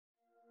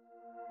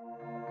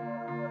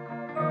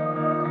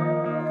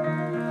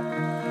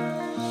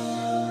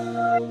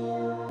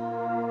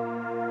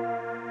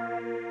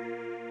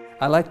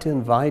I'd like to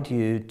invite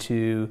you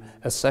to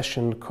a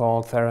session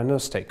called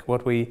Theranostics,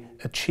 what we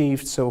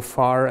achieved so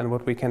far and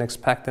what we can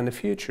expect in the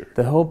future.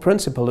 The whole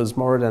principle is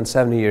more than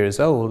 70 years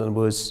old and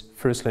was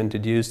firstly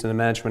introduced in the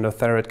management of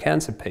thyroid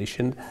cancer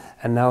patients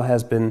and now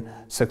has been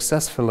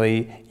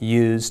successfully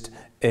used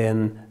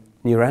in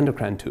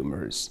neuroendocrine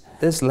tumors.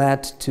 This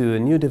led to a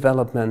new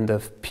development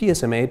of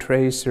PSMA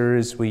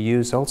tracers we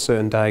use also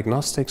in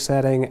diagnostic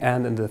setting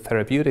and in the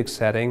therapeutic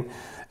setting,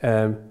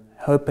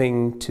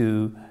 hoping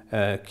to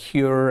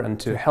cure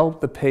and to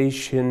help the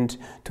patient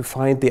to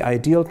find the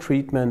ideal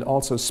treatment,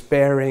 also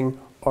sparing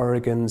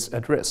organs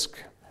at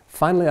risk.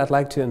 Finally, I'd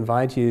like to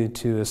invite you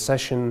to a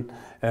session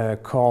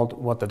called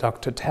What the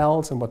Doctor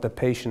Tells and What the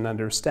Patient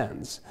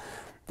Understands.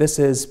 This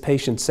is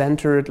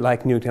patient-centered,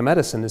 like nuclear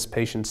medicine is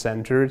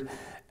patient-centered,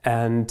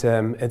 and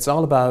it's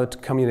all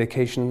about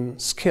communication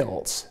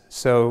skills.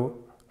 So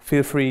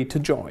feel free to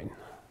join.